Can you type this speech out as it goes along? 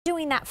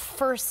doing that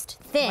first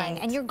thing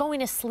and you're going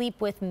to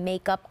sleep with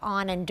makeup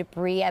on and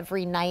debris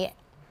every night,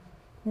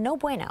 no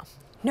bueno.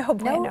 No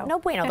bueno. No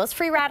bueno. Those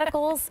free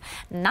radicals,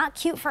 not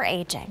cute for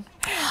aging.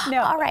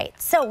 No. All right,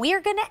 so we are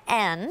going to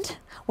end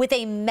with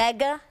a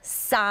mega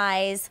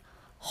size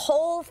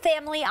whole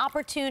family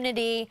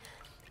opportunity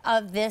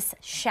of this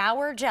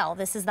shower gel.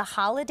 This is the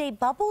Holiday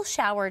Bubble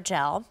Shower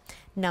Gel,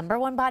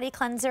 #1 body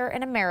cleanser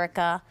in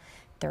America,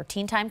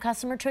 13-time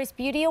Customer Choice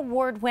Beauty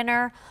Award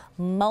winner,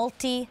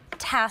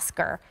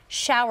 multi-tasker,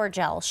 shower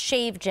gel,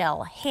 shave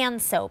gel,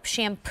 hand soap,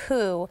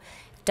 shampoo,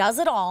 does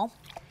it all.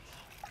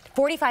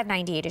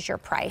 $45.98 is your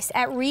price.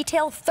 At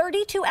retail,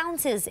 32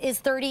 ounces is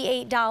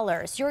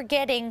 $38. You're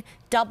getting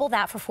double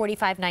that for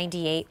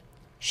 $45.98.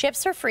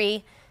 Ships are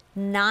free,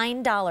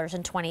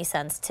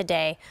 $9.20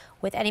 today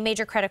with any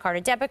major credit card or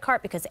debit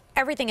card because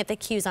everything at the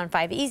Q is on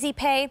 5 Easy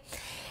Pay.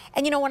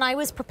 And you know, when I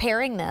was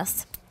preparing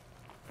this,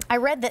 I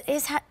read that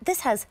this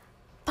has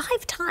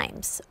 5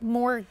 times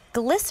more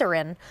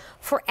glycerin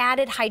for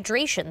added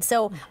hydration.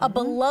 So a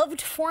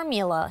beloved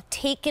formula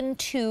taken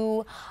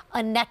to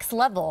a next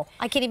level.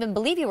 I can't even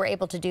believe you were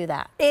able to do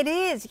that. It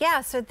is,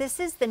 yeah. So this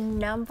is the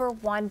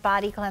 #1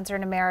 body cleanser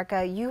in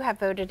America. You have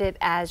voted it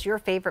as your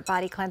favorite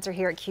body cleanser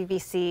here at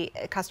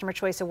QVC Customer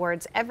Choice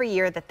Awards every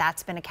year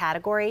that's been a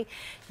category.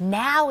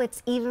 Now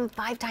it's even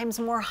 5 times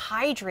more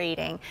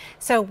hydrating.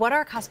 So what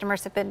our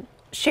customers have been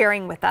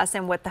sharing with us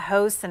and what the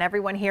hosts and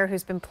everyone here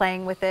who's been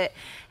playing with it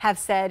have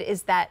said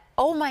is that,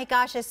 oh my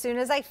gosh, as soon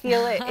as I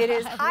feel it, it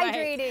is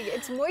hydrating,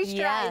 it's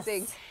moisturizing.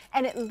 Yes.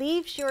 And it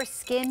leaves your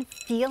skin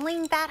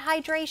feeling that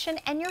hydration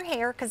and your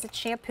hair, because it's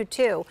shampoo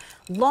too,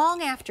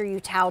 long after you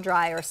towel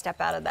dry or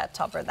step out of that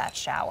tub or that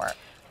shower.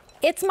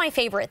 It's my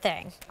favorite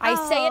thing. I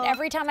say it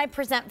every time I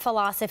present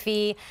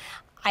philosophy.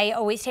 I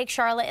always take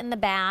Charlotte in the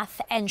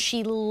bath, and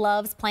she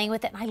loves playing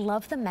with it. And I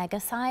love the mega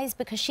size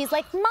because she's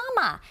like,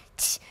 Mama.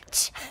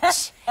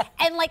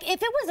 And like,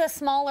 if it was a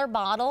smaller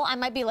bottle, I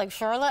might be like,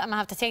 Charlotte, I'm gonna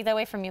have to take that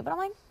away from you. But I'm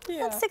like,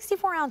 that's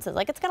 64 ounces.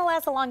 Like, it's gonna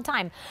last a long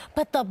time.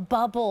 But the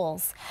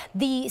bubbles,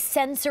 the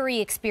sensory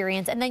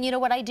experience, and then you know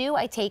what I do?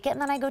 I take it and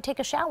then I go take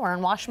a shower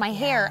and wash my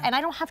hair. And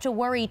I don't have to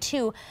worry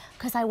too,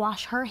 because I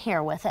wash her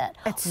hair with it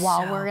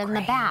while we're in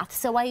the bath.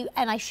 So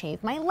I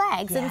shave my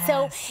legs. And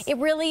so it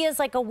really is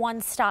like a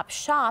one-stop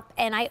shop.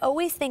 And I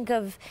always think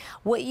of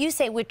what you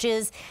say, which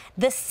is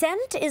the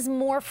scent is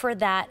more for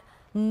that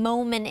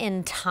moment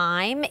in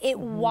time. It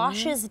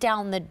washes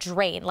down the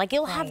drain. Like,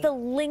 you'll have the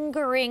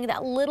lingering,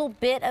 that little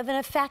bit of an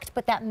effect,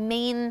 but that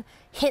main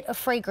hit of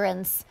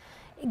fragrance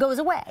goes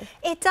away.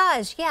 It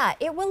does, yeah.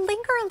 It will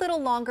linger a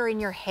little longer in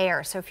your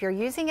hair. So if you're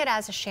using it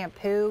as a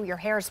shampoo, your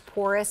hair is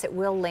porous, it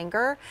will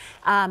linger.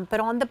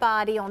 But on the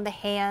body, on the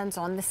hands,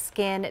 on the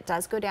skin, it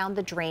does go down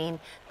the drain.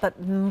 But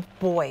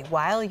boy,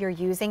 while you're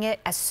using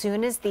it, as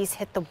soon as these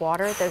hit the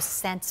water, those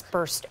scents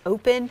burst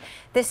open.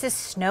 This is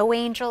Snow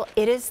Angel.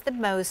 It is the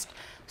most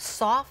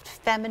soft,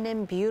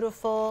 feminine,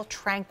 beautiful,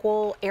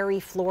 tranquil, airy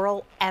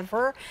floral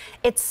ever.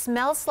 It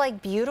smells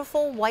like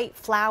beautiful white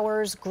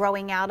flowers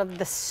growing out of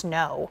the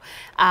snow.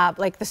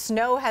 Like the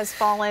snow has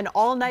fallen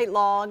all night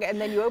long, and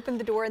then you open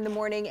the door in the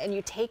morning and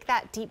you take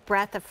that deep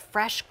breath of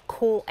fresh,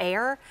 cool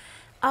air.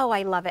 Oh,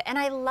 I love it. And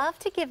I love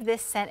to give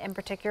this scent in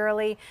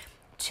particularly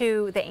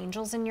to the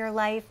angels in your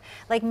life,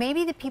 like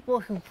maybe the people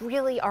who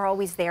really are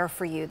always there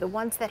for you, the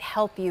ones that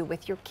help you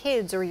with your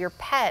kids or your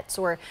pets,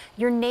 or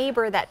your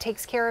neighbor that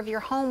takes care of your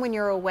home when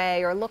you're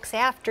away or looks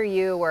after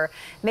you, or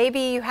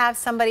maybe you have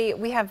somebody,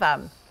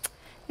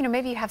 you know,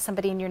 maybe you have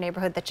somebody in your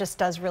neighborhood that just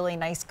does really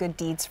nice good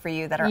deeds for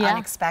you that are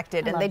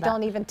unexpected, and they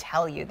don't even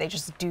tell you, they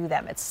just do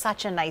them. It's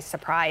such a nice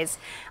surprise.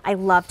 I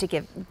love to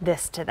give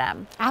this to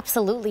them.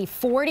 Absolutely.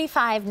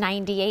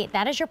 $45.98.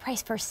 That is your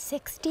price for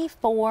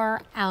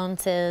 64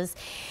 ounces.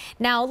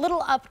 Now, a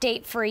little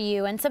update for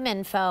you and some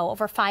info.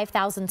 Over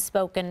 5,000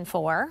 spoken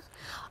for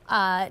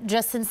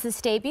just since this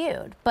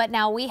debuted. But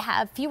now we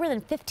have fewer than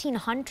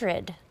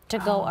 1,500 to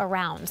go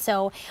around.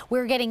 So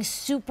we're getting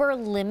super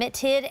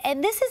limited,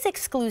 and this is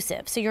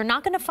exclusive. So you're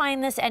not going to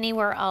find this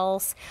anywhere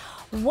else.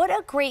 What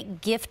a great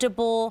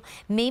giftable.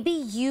 Maybe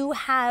you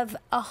have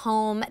a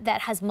home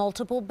that has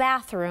multiple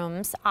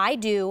bathrooms. I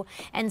do.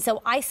 And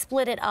so I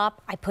split it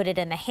up. I put it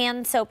in the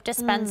hand soap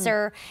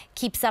dispenser,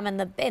 keep some in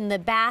the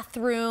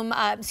bathroom,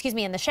 excuse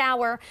me, in the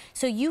shower.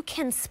 So you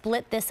can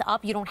split this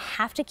up. You don't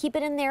have to keep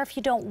it in there if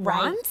you don't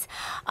want.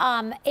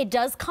 It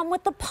does come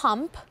with the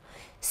pump.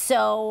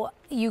 So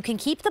you can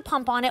keep the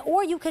pump on it,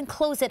 or you can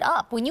close it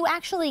up. When you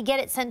actually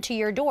get it sent to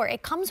your door,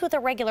 it comes with a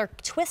regular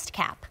twist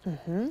cap.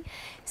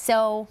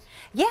 So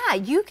yeah,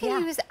 you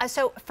can use,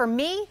 so for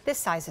me, this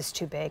size is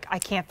too big. I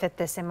can't fit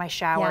this in my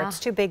shower. It's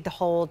too big to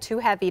hold, too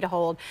heavy to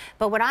hold.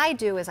 But what I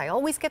do is I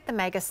always get the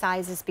mega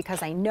sizes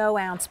because I know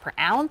ounce per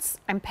ounce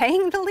I'm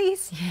paying the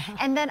least.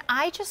 And then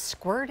I just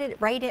squirt it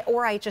right in,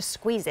 or I just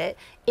squeeze it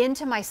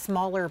into my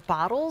smaller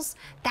bottles.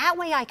 That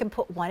way I can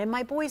put one in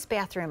my boys'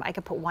 bathroom. I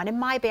can put one in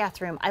my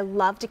bathroom. I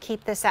love to keep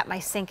keep this at my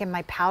sink in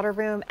my powder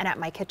room and at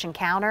my kitchen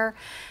counter,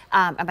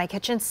 at my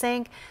kitchen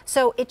sink.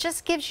 So it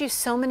just gives you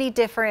so many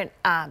different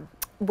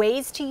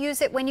ways to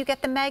use it when you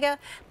get the mega.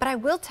 But I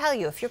will tell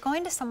you, if you're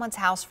going to someone's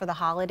house for the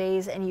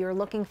holidays and you're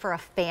looking for a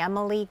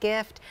family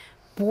gift,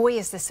 boy,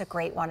 is this a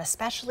great one,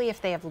 especially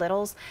if they have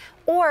littles.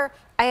 Or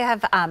I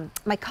have,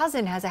 my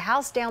cousin has a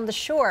house down the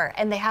shore,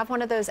 and they have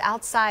one of those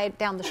outside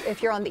down the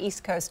if you're on the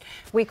East Coast,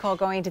 we call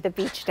going to the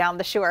beach down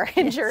the shore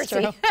in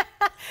Jersey.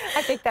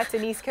 I think that's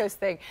an East Coast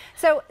thing.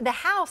 So the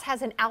house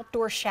has an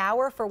outdoor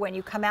shower for when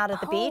you come out of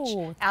the beach,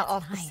 out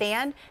off the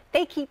sand.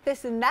 They keep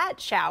this in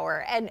that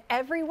shower, and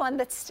everyone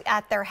that's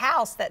at their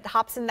house that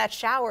hops in that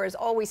shower is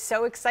always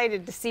so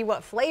excited to see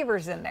what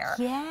flavor's in there.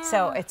 Yeah.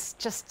 So it's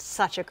just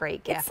such a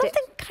great gift. It's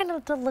something kind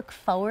of to look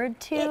forward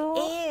to. It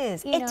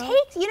is. It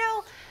takes, you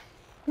know,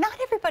 not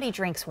everybody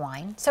drinks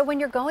wine. So when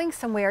you're going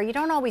somewhere, you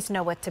don't always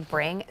know what to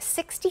bring.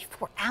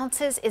 64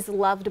 ounces is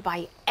loved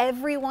by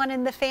everyone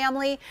in the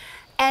family.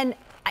 And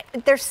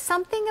there's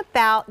something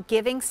about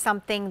giving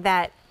something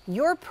that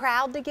you're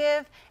proud to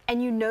give,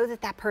 and you know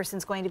that that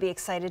person's going to be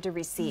excited to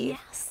receive.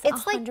 Yes,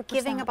 it's 100%. like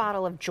giving a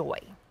bottle of joy,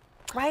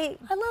 right?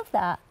 I love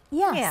that.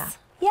 Yes. Yeah.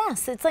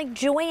 Yes, it's like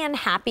joy and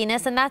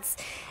happiness, and that's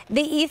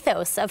the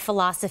ethos of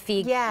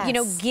philosophy. Yes. You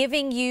know,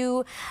 giving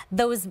you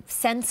those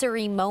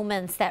sensory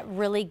moments that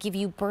really give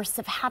you bursts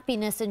of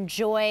happiness and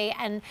joy,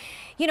 and,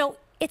 you know,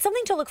 it's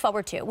something to look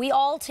forward to. We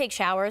all take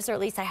showers, or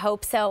at least I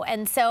hope so,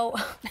 and so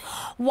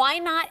why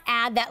not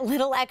add that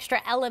little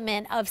extra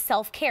element of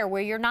self-care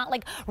where you're not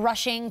like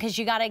rushing because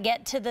you got to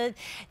get to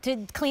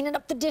cleaning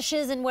up the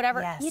dishes and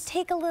whatever. Yes. You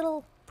take a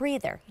little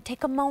breather. You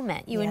take a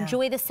moment. You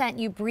enjoy the scent.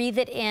 You breathe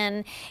it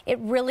in. It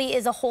really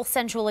is a whole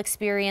sensual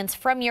experience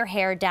from your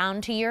hair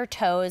down to your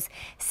toes.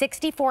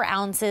 64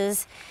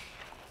 ounces.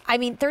 I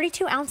mean,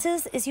 32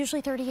 ounces is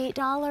usually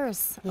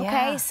 $38. Yeah.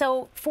 Okay,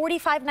 so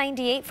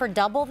 $45.98 for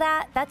double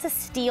that. That's a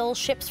steal.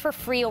 Ships for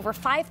free. Over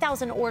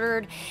 5,000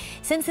 ordered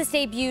since this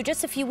debut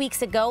just a few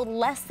weeks ago.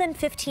 Less than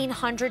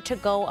 1,500 to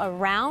go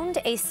around.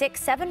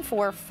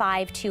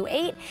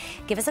 A674-528.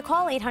 Give us a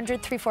call,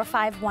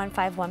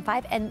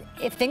 800-345-1515. And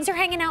if things are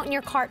hanging out in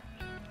your cart,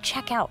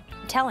 check out.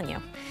 I'm telling you.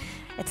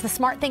 It's the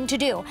smart thing to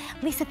do.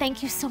 Lisa,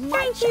 thank you so much.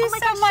 Thank you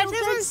so much.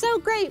 This was was so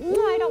great.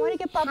 I don't want to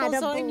get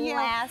bubbles on you.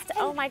 Blast.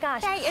 Oh my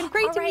gosh. Hey, and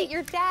great to meet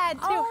your dad too.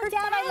 Oh, Her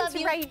Dad, I dad's love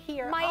you. right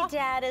here. My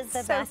dad is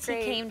the best.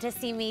 Great. He came to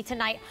see me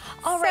tonight.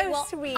 All So right, well, sweet.